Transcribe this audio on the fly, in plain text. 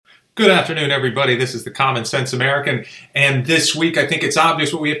Good afternoon, everybody. This is the Common Sense American, and this week I think it's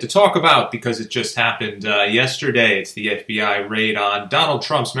obvious what we have to talk about because it just happened yesterday. It's the FBI raid on Donald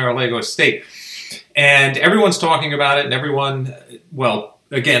Trump's Mar-a-Lago estate, and everyone's talking about it, and everyone, well,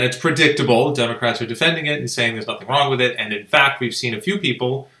 again, it's predictable. Democrats are defending it and saying there's nothing wrong with it, and in fact, we've seen a few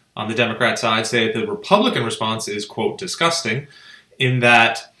people on the Democrat side say that the Republican response is, quote, disgusting, in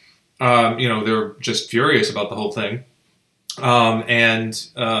that, they're just furious about the whole thing.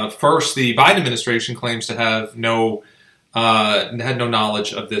 First, the Biden administration claims to have had no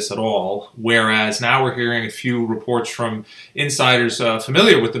knowledge of this at all, whereas now we're hearing a few reports from insiders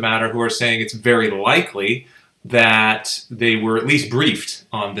familiar with the matter who are saying it's very likely that they were at least briefed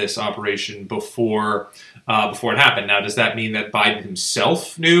on this operation before it happened. Now, does that mean that Biden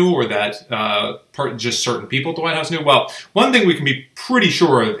himself knew, or that just certain people at the White House knew? Well, one thing we can be pretty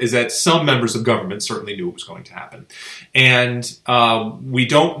sure of is that some members of government certainly knew it was going to happen. And we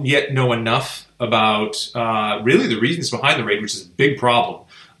don't yet know enough about really the reasons behind the raid, which is a big problem.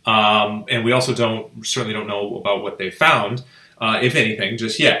 And we also certainly don't know about what they found, if anything,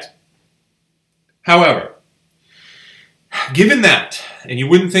 just yet. However, given that, and you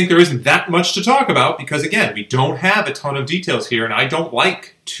wouldn't think there isn't that much to talk about because, again, we don't have a ton of details here, and I don't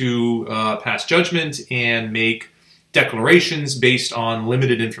like to pass judgment and make declarations based on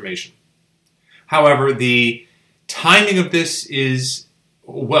limited information. However, the timing of this is,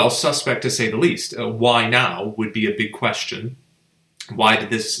 well, suspect to say the least. Why now would be a big question. Why did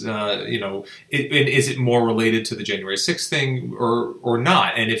this, is it more related to the January 6th thing or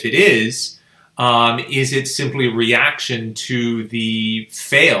not? And if it is it simply a reaction to the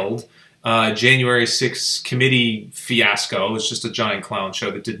failed January 6th committee fiasco? It was just a giant clown show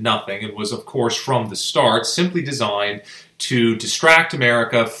that did nothing. It was, of course, from the start, simply designed to distract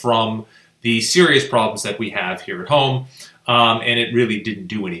America from the serious problems that we have here at home. And it really didn't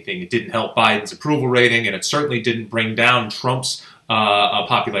do anything. It didn't help Biden's approval rating, and it certainly didn't bring down Trump's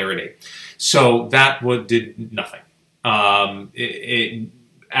popularity. So that did nothing.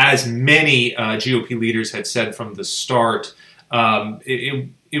 As many GOP leaders had said from the start,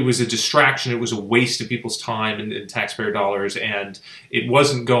 it was a distraction. It was a waste of people's time and taxpayer dollars, and it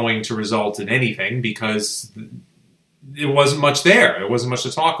wasn't going to result in anything because it wasn't much there. There wasn't much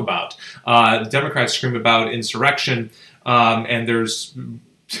to talk about. The Democrats scream about insurrection, and there's,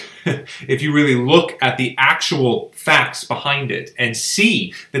 if you really look at the actual facts behind it and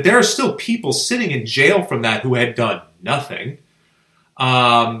see that there are still people sitting in jail from that who had done nothing.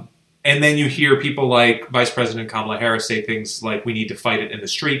 And then you hear people like Vice President Kamala Harris say things like, we need to fight it in the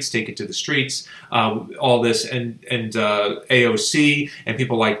streets, take it to the streets, all this, and AOC and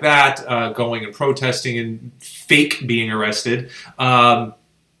people like that going and protesting and fake being arrested.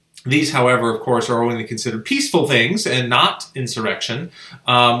 These, however, of course, are only considered peaceful things and not insurrection,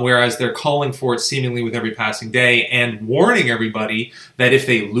 whereas they're calling for it seemingly with every passing day and warning everybody that if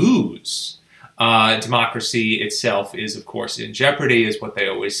they lose, democracy itself is, of course, in jeopardy, is what they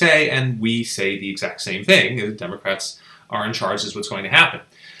always say, and we say the exact same thing. The Democrats are in charge, is what's going to happen.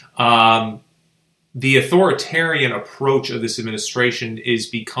 The authoritarian approach of this administration is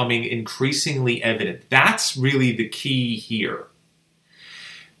becoming increasingly evident. That's really the key here.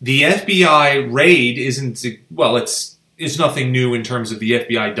 The FBI raid it's nothing new in terms of the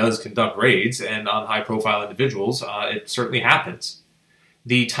FBI does conduct raids, and on high-profile individuals, it certainly happens.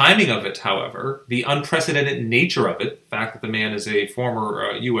 The timing of it, however, the unprecedented nature of it, the fact that the man is a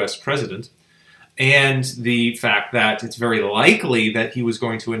former U.S. president, and the fact that it's very likely that he was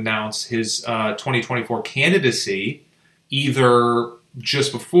going to announce his 2024 candidacy either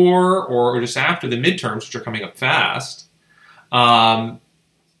just before or just after the midterms, which are coming up fast,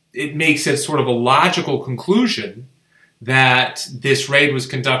 it makes it sort of a logical conclusion that this raid was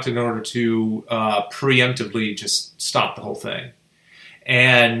conducted in order to preemptively just stop the whole thing.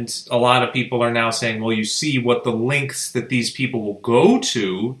 And a lot of people are now saying, well, you see what the lengths that these people will go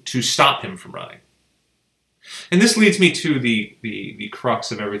to stop him from running. And this leads me to the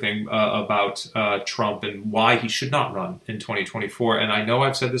crux of everything about Trump and why he should not run in 2024. And I know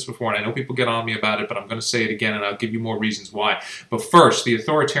I've said this before, and I know people get on me about it, but I'm going to say it again, and I'll give you more reasons why. But first, the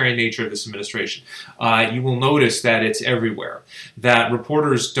authoritarian nature of this administration. You will notice that it's everywhere, that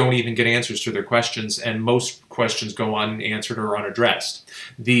reporters don't even get answers to their questions, and most questions go unanswered or unaddressed.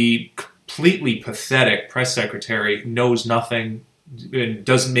 The completely pathetic press secretary knows nothing and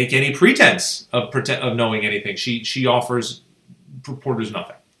doesn't make any pretense of knowing anything. She offers reporters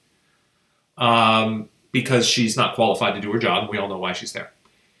nothing because she's not qualified to do her job. We all know why she's there.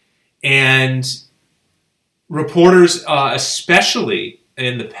 And reporters, especially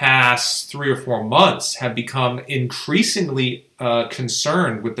in the past 3 or 4 months have become increasingly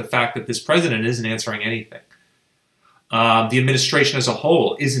concerned with the fact that this president isn't answering anything. The administration as a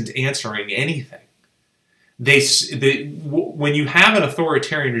whole isn't answering anything. When you have an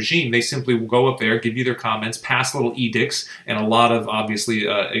authoritarian regime, they simply will go up there, give you their comments, pass little edicts, and a lot of, obviously,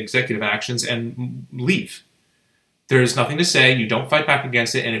 executive actions, and leave. There's nothing to say, you don't fight back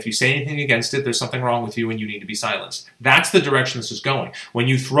against it, and if you say anything against it, there's something wrong with you and you need to be silenced. That's the direction this is going. When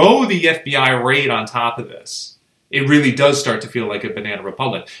you throw the FBI raid on top of this, it really does start to feel like a banana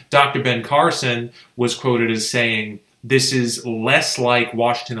republic. Dr. Ben Carson was quoted as saying, this is less like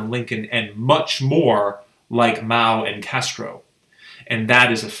Washington and Lincoln and much more like Mao and Castro. And that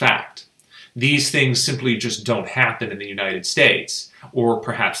is a fact. These things simply just don't happen in the United States, or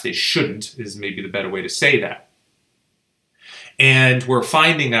perhaps they shouldn't, is maybe the better way to say that. And we're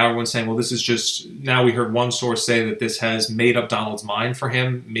finding now, everyone's saying, well, this is just, now we heard one source say that this has made up Donald's mind for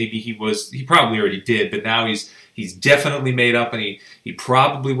him. Maybe he probably already did, but now he's definitely made up, and he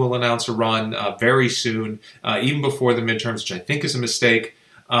probably will announce a run very soon, even before the midterms, which I think is a mistake.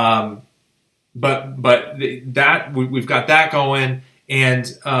 But that we've got that going,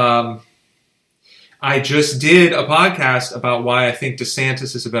 and I just did a podcast about why I think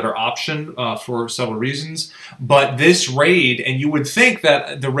DeSantis is a better option for several reasons. But this raid, and you would think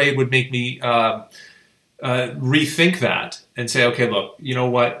that the raid would make me rethink that and say, okay, look, you know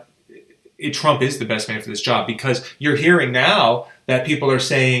what? Trump is the best man for this job, because you're hearing now that people are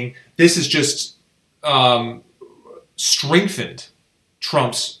saying this has just strengthened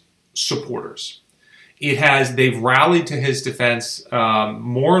Trump's supporters. They've rallied to his defense.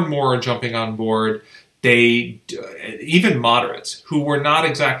 More and more are jumping on board. Even moderates, who were not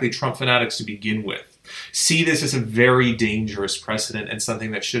exactly Trump fanatics to begin with, see this as a very dangerous precedent and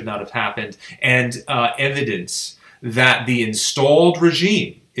something that should not have happened, and evidence that the installed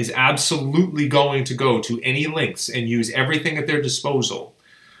regime is absolutely going to go to any lengths and use everything at their disposal,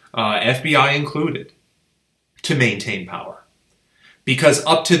 FBI included, to maintain power. Because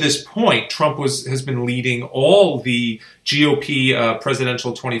up to this point, Trump has been leading all the GOP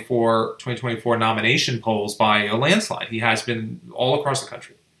presidential 2024 nomination polls by a landslide. He has been all across the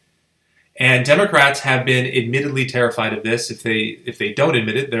country. And Democrats have been admittedly terrified of this. If they don't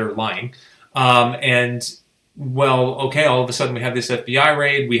admit it, they're lying. Well, okay, all of a sudden we have this FBI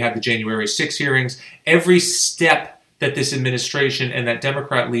raid, we have the January 6 hearings. Every step that this administration and that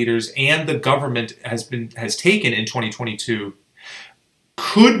Democrat leaders and the government has taken in 2022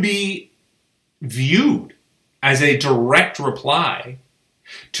 could be viewed as a direct reply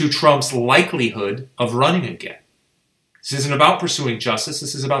to Trump's likelihood of running again. This isn't about pursuing justice,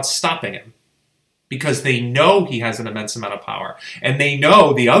 this is about stopping him. Because they know he has an immense amount of power. And they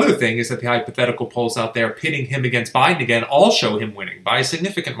know the other thing is that the hypothetical polls out there pitting him against Biden again all show him winning by a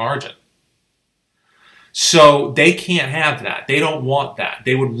significant margin. So they can't have that. They don't want that.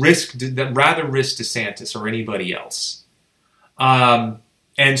 They would rather risk DeSantis or anybody else.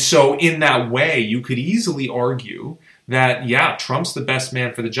 And so in that way, you could easily argue that, yeah, Trump's the best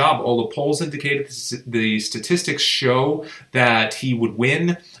man for the job. All the polls indicated, the statistics show that he would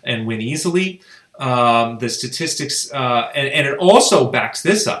win and win easily. The statistics, and it also backs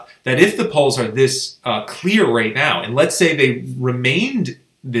this up, that if the polls are this clear right now, and let's say they remained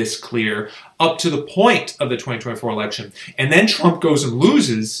this clear up to the point of the 2024 election, and then Trump goes and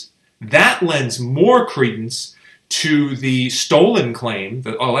loses, that lends more credence to the stolen claim,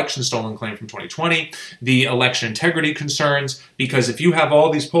 the election stolen claim from 2020, the election integrity concerns, because if you have all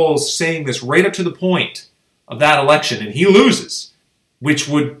these polls saying this right up to the point of that election, and he loses, which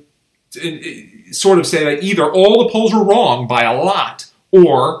would sort of say that either all the polls were wrong by a lot,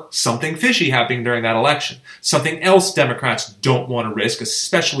 or something fishy happening during that election. Something else Democrats don't want to risk,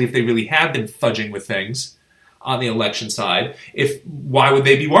 especially if they really have been fudging with things on the election side. Why would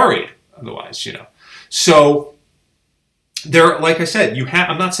they be worried otherwise, So, like I said,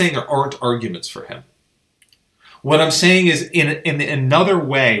 I'm not saying there aren't arguments for him. What I'm saying is, in another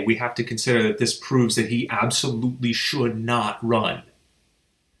way, we have to consider that this proves that he absolutely should not run.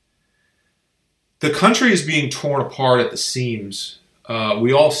 The country is being torn apart at the seams.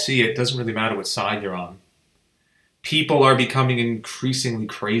 We all see it. It doesn't really matter what side you're on. People are becoming increasingly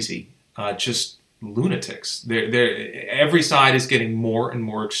crazy, just lunatics. Every side is getting more and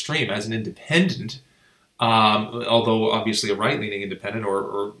more extreme. As an independent, although obviously a right-leaning independent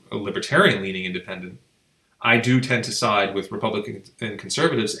or a libertarian-leaning independent, I do tend to side with Republicans and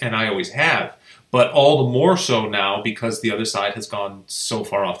conservatives, and I always have. But all the more so now because the other side has gone so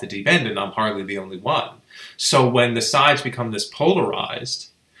far off the deep end, and I'm hardly the only one. So when the sides become this polarized,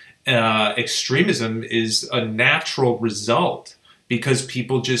 extremism is a natural result because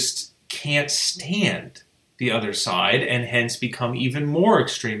people just can't stand the other side and hence become even more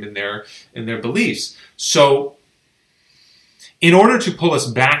extreme in their beliefs. So in order to pull us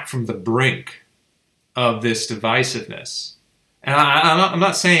back from the brink of this divisiveness, and I'm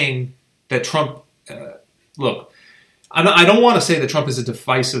not saying that Trump, look, I don't want to say that Trump is a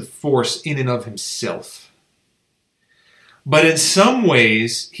divisive force in and of himself. But in some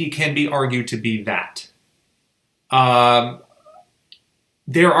ways, he can be argued to be that.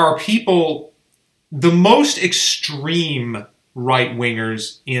 There are people, the most extreme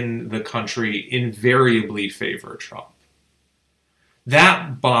right-wingers in the country invariably favor Trump.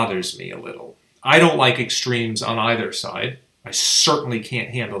 That bothers me a little. I don't like extremes on either side. I certainly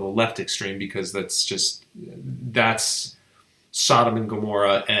can't handle the left extreme because that's Sodom and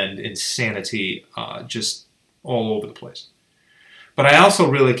Gomorrah and insanity just all over the place. But I also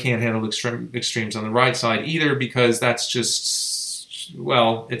really can't handle extremes on the right side either because that's just,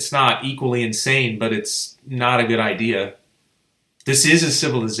 well, it's not equally insane, but it's not a good idea. This is a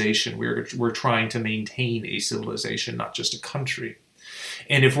civilization. We're trying to maintain a civilization, not just a country.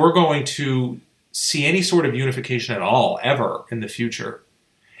 And if we're going to see any sort of unification at all, ever, in the future,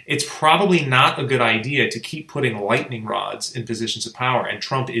 it's probably not a good idea to keep putting lightning rods in positions of power, and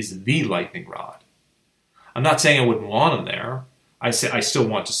Trump is the lightning rod. I'm not saying I wouldn't want him there. I still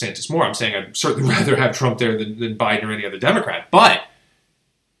want DeSantis more. I'm saying I'd certainly rather have Trump there than Biden or any other Democrat. But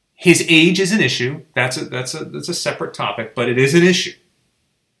his age is an issue. That's a separate topic, but it is an issue.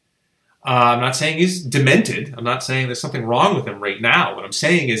 I'm not saying he's demented. I'm not saying there's something wrong with him right now. What I'm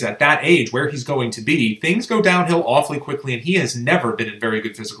saying is at that age, where he's going to be, things go downhill awfully quickly, and he has never been in very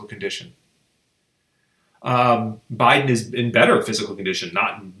good physical condition. Biden is in better physical condition,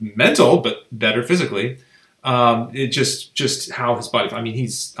 not mental, but better physically. It just how his body, I mean,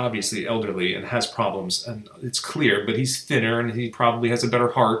 he's obviously elderly and has problems, and it's clear, but he's thinner and he probably has a better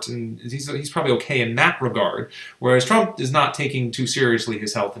heart, and he's probably okay in that regard. Whereas Trump is not taking too seriously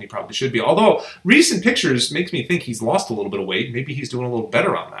his health, and he probably should be. Although recent pictures makes me think he's lost a little bit of weight. Maybe he's doing a little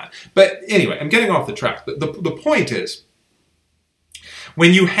better on that. But anyway, I'm getting off the track. The point is,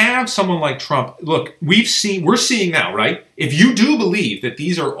 when you have someone like Trump, look, we're seeing now, right? If you do believe that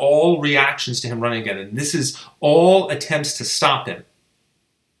these are all reactions to him running again, and this is all attempts to stop him,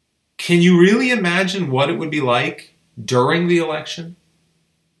 can you really imagine what it would be like during the election?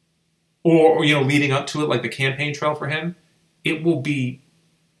 Or leading up to it, like the campaign trail for him? It'll be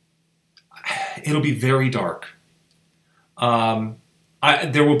very dark.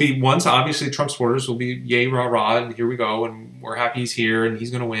 There will be once, obviously, Trump supporters will be yay, rah, rah, and here we go, and we're happy he's here, and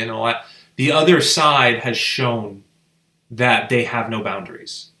he's going to win, and all that. The other side has shown that they have no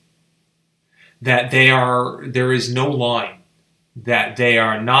boundaries. That there is no line that they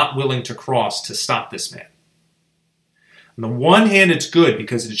are not willing to cross to stop this man. On the one hand, it's good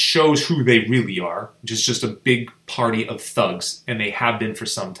because it shows who they really are, which is just a big party of thugs, and they have been for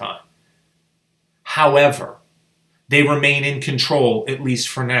some time. However, they remain in control, at least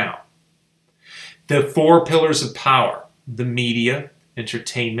for now. The four pillars of power, the media,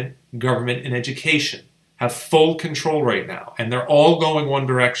 entertainment, government, and education, have full control right now, and they're all going one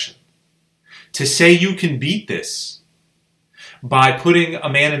direction. To say you can beat this by putting a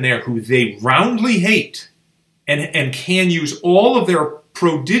man in there who they roundly hate and can use all of their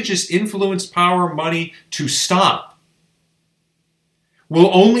prodigious influence, power, money to stop, will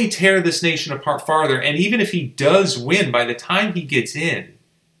only tear this nation apart farther. And even if he does win, by the time he gets in,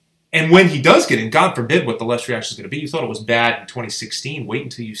 and when he does get in, God forbid what the left reaction is going to be. You thought it was bad in 2016. Wait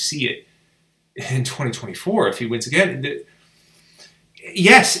until you see it in 2024 if he wins again.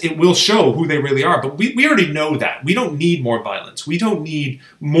 Yes, it will show who they really are, but we already know that. We don't need more violence. We don't need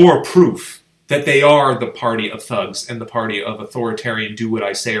more proof that they are the party of thugs and the party of authoritarian do what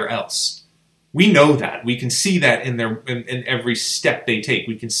I say or else. We know that. We can see that in every step they take.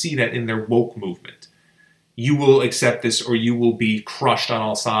 We can see that in their woke movement. You will accept this or you will be crushed on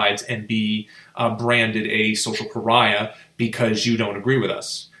all sides and be branded a social pariah because you don't agree with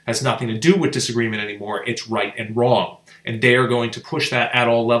us. It has nothing to do with disagreement anymore. It's right and wrong. And they are going to push that at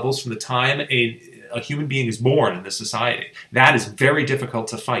all levels from the time a human being is born in this society. That is very difficult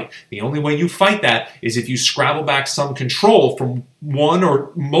to fight. The only way you fight that is if you scrabble back some control from one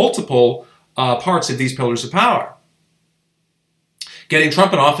or multiple parts of these pillars of power. Getting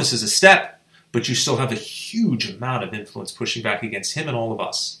Trump in office is a step, but you still have a huge amount of influence pushing back against him and all of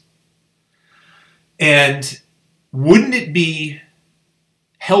us. And wouldn't it be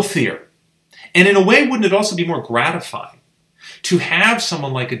healthier? And in a way, wouldn't it also be more gratifying to have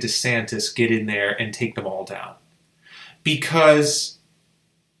someone like a DeSantis get in there and take them all down? Because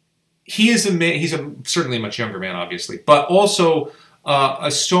he's certainly a much younger man, obviously, but also a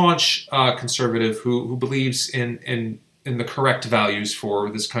staunch conservative who believes in the correct values for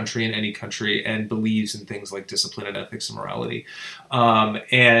this country and any country, and believes in things like discipline and ethics and morality.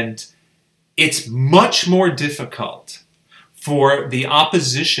 And it's much more difficult for the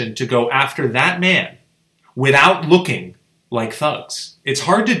opposition to go after that man without looking like thugs. It's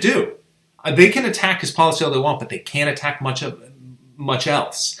hard to do. They can attack his policy all they want, but they can't attack much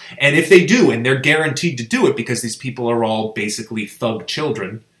else. And if they do, and they're guaranteed to do it because these people are all basically thug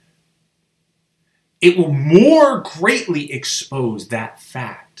children, it will more greatly expose that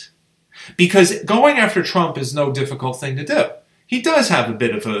fact. Because going after Trump is no difficult thing to do. He does have a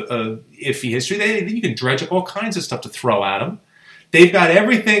bit of a iffy history. You can dredge up all kinds of stuff to throw at him. They've got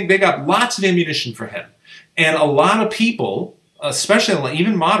everything. They got lots of ammunition for him. And a lot of people, especially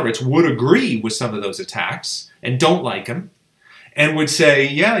even moderates, would agree with some of those attacks and don't like him and would say,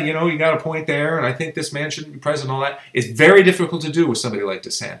 yeah, you got a point there, and I think this man shouldn't be president and all that. It's very difficult to do with somebody like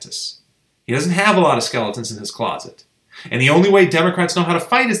DeSantis. He doesn't have a lot of skeletons in his closet. And the only way Democrats know how to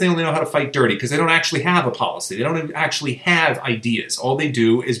fight is they only know how to fight dirty, because they don't actually have a policy. They don't actually have ideas. All they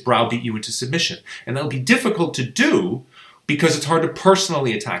do is browbeat you into submission. And that'll be difficult to do because it's hard to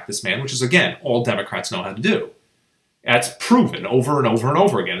personally attack this man, which is, again, all Democrats know how to do. That's proven over and over and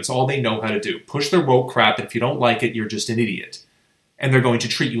over again. It's all they know how to do. Push their woke crap, and if you don't like it, you're just an idiot. And they're going to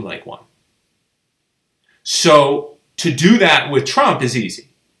treat you like one. So to do that with Trump is easy,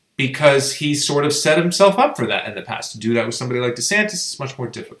 because he's sort of set himself up for that in the past. To do that with somebody like DeSantis is much more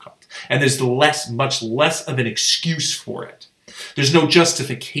difficult. And there's much less of an excuse for it. There's no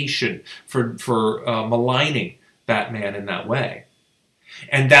justification for maligning that man in that way.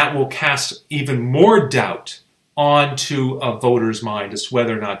 And that will cast even more doubt onto a voter's mind as to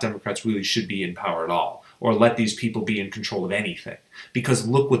whether or not Democrats really should be in power at all, or let these people be in control of anything. Because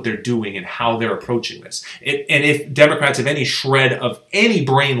look what they're doing and how they're approaching this. And if Democrats have any shred of any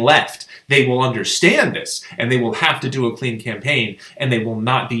brain left, they will understand this, and they will have to do a clean campaign, and they will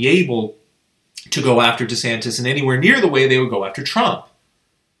not be able to go after DeSantis in anywhere near the way they would go after Trump.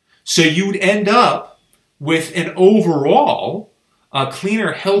 So you'd end up with an overall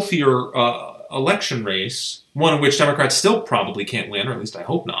cleaner, healthier election race, one in which Democrats still probably can't win, or at least I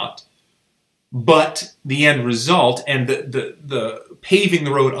hope not. But the end result and the paving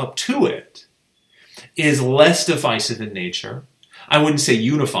the road up to it is less divisive in nature. I wouldn't say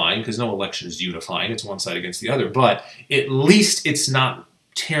unifying, because no election is unifying. It's one side against the other. But at least it's not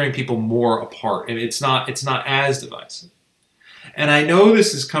tearing people more apart. And it's not as divisive. And I know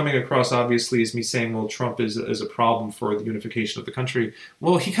this is coming across, obviously, as me saying, well, Trump is a problem for the unification of the country.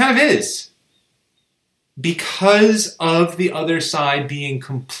 Well, he kind of is. Because of the other side being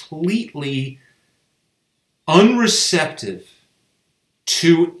completely unreceptive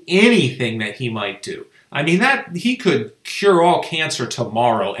to anything that he might do. I mean, that he could cure all cancer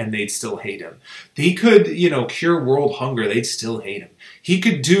tomorrow and they'd still hate him. He could, cure world hunger, they'd still hate him. He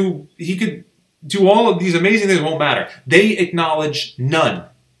could do all of these amazing things, it won't matter. They acknowledge none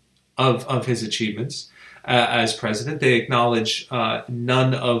of his achievements as president. They acknowledge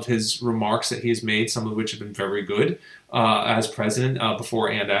none of his remarks that he has made, some of which have been very good as president before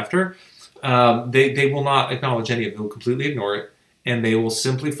and after. They will not acknowledge any of it. They'll completely ignore it, and they will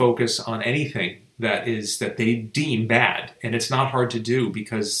simply focus on anything that they deem bad. And it's not hard to do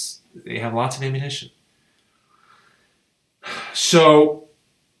because they have lots of ammunition. So,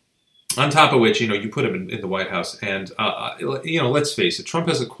 on top of which, you put him in the White House, and let's face it, Trump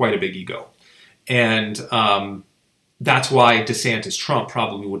has quite a big ego. And that's why DeSantis-Trump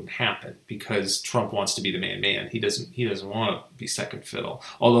probably wouldn't happen, because Trump wants to be the man. He doesn't want to be second fiddle.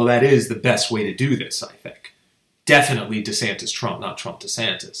 Although that is the best way to do this, I think. Definitely DeSantis-Trump, not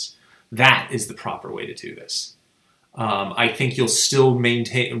Trump-DeSantis. That is the proper way to do this. I think you'll still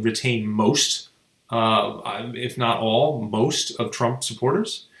retain most, if not all, most of Trump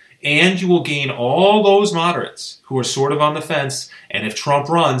supporters. And you will gain all those moderates who are sort of on the fence, and if Trump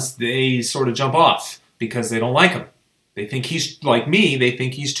runs, they sort of jump off because they don't like him. They think he's, like me, they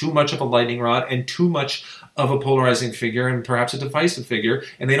think he's too much of a lightning rod and too much of a polarizing figure and perhaps a divisive figure,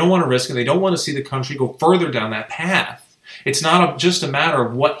 and they don't want to risk it. They don't want to see the country go further down that path. It's not just a matter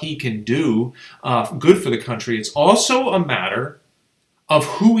of what he can do good for the country. It's also a matter of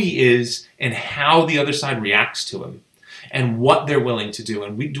who he is and how the other side reacts to him, and what they're willing to do.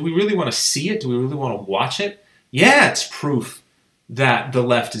 And do we really want to see it? Do we really want to watch it? Yeah, it's proof that the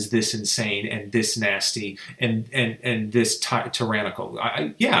left is this insane and this nasty and this tyrannical.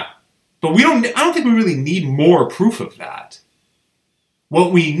 Yeah, but I don't think we really need more proof of that.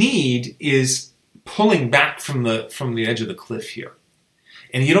 What we need is pulling back from the edge of the cliff here.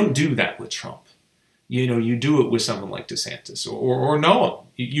 And you don't do that with Trump. you do it with someone like DeSantis or no one.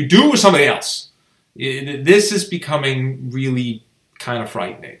 You do it with somebody else. This is becoming really kind of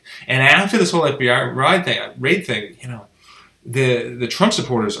frightening. And after this whole FBI raid thing, the Trump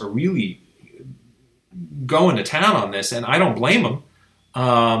supporters are really going to town on this, and I don't blame them.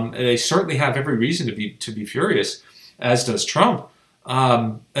 They certainly have every reason to be furious, as does Trump.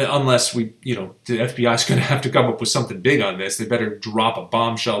 Unless the FBI is going to have to come up with something big on this. They better drop a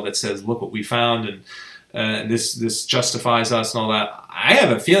bombshell that says, "Look what we found," and this justifies us and all that. I have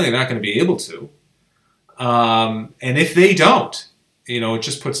a feeling they're not going to be able to. And if they don't, it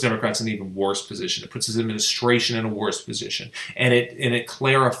just puts Democrats in an even worse position. It puts his administration in a worse position, and it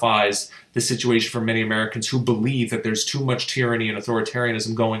clarifies the situation for many Americans who believe that there's too much tyranny and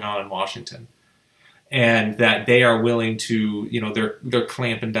authoritarianism going on in Washington. And that they are willing to, they're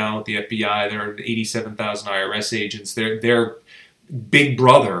clamping down with the FBI. There are 87,000 IRS agents. Their big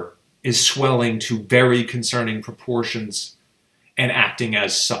brother is swelling to very concerning proportions and acting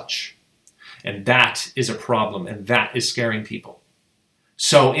as such. And that is a problem, and that is scaring people.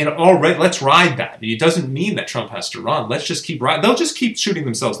 So let's ride that. It doesn't mean that Trump has to run. Let's just keep riding. They'll just keep shooting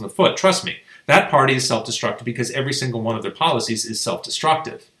themselves in the foot. Trust me. That party is self-destructive because every single one of their policies is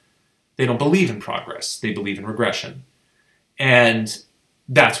self-destructive. They don't believe in progress. They believe in regression. And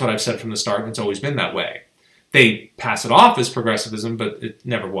that's what I've said from the start, and it's always been that way. They pass it off as progressivism, but it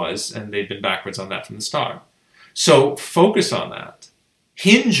never was, and they've been backwards on that from the start. So focus on that.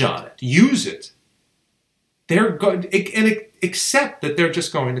 Hinge on it. Use it. They're good, and accept that they're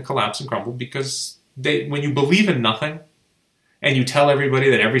just going to collapse and crumble because when you believe in nothing, and you tell everybody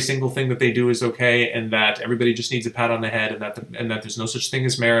that every single thing that they do is okay, and that everybody just needs a pat on the head, and that there's no such thing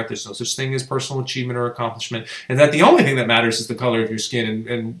as merit, there's no such thing as personal achievement or accomplishment, and that the only thing that matters is the color of your skin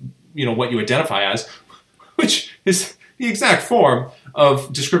and what you identify as, which is the exact form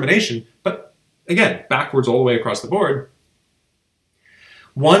of discrimination, but again, backwards all the way across the board.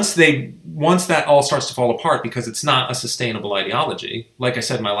 Once that all starts to fall apart because it's not a sustainable ideology, like I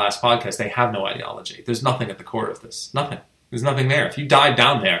said in my last podcast, they have no ideology. There's nothing at the core of this. Nothing. There's nothing there. If you dive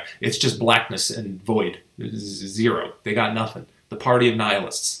down there, it's just blackness and void. There's zero. They got nothing. The party of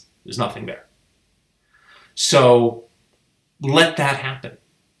nihilists. There's nothing there. So let that happen.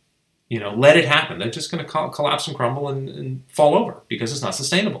 Let it happen. They're just going to collapse and crumble and fall over because it's not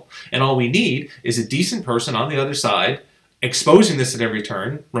sustainable. And all we need is a decent person on the other side exposing this at every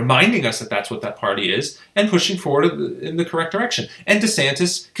turn, reminding us that that's what that party is, and pushing forward in the correct direction. And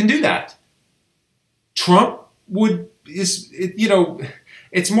DeSantis can do that. Trump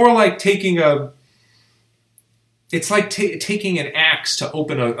it's more like taking taking an axe to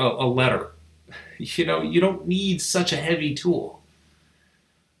open a letter. You don't need such a heavy tool.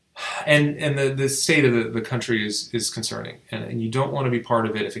 And the state of the country is concerning, and you don't want to be part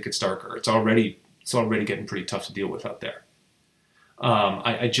of it if it gets darker. It's already getting pretty tough to deal with out there.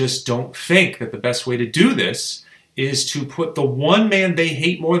 I just don't think that the best way to do this is to put the one man they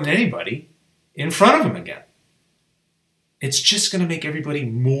hate more than anybody in front of them again. It's just going to make everybody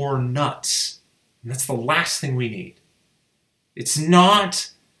more nuts. And that's the last thing we need. It's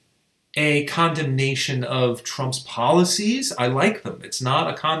not a condemnation of Trump's policies. I like them. It's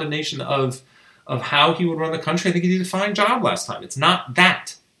not a condemnation of how he would run the country. I think he did a fine job last time. It's not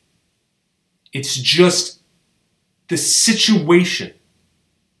that. It's just the situation.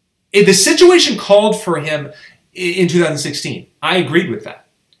 The situation called for him in 2016. I agreed with that.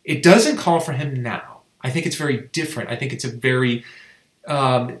 It doesn't call for him now. I think it's very different. I think it's a very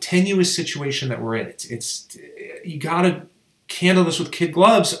tenuous situation that we're in. It's you got to handle this with kid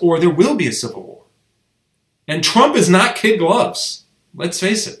gloves, or there will be a civil war. And Trump is not kid gloves. Let's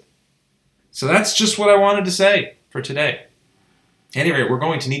face it. So that's just what I wanted to say for today. Anyway, we're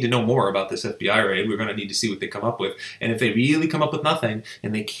going to need to know more about this FBI raid. We're going to need to see what they come up with. And if they really come up with nothing,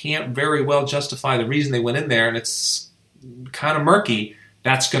 and they can't very well justify the reason they went in there, and it's kind of murky,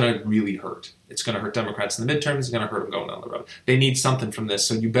 that's going to really hurt. It's going to hurt Democrats in the midterms. It's going to hurt them going down the road. They need something from this,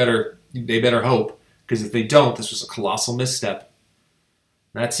 so they better hope, because if they don't, this was a colossal misstep.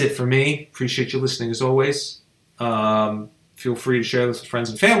 That's it for me. Appreciate you listening as always. Feel free to share this with friends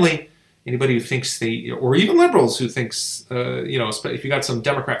and family. Anybody who thinks or even liberals who thinks, if you got some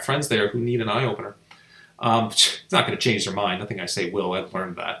Democrat friends there who need an eye-opener, it's not going to change their mind. Nothing I say will. I've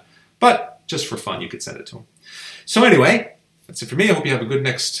learned that. But just for fun, you could send it to them. So anyway, that's it for me. I hope you have a good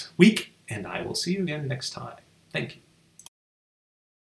next week, and I will see you again next time. Thank you.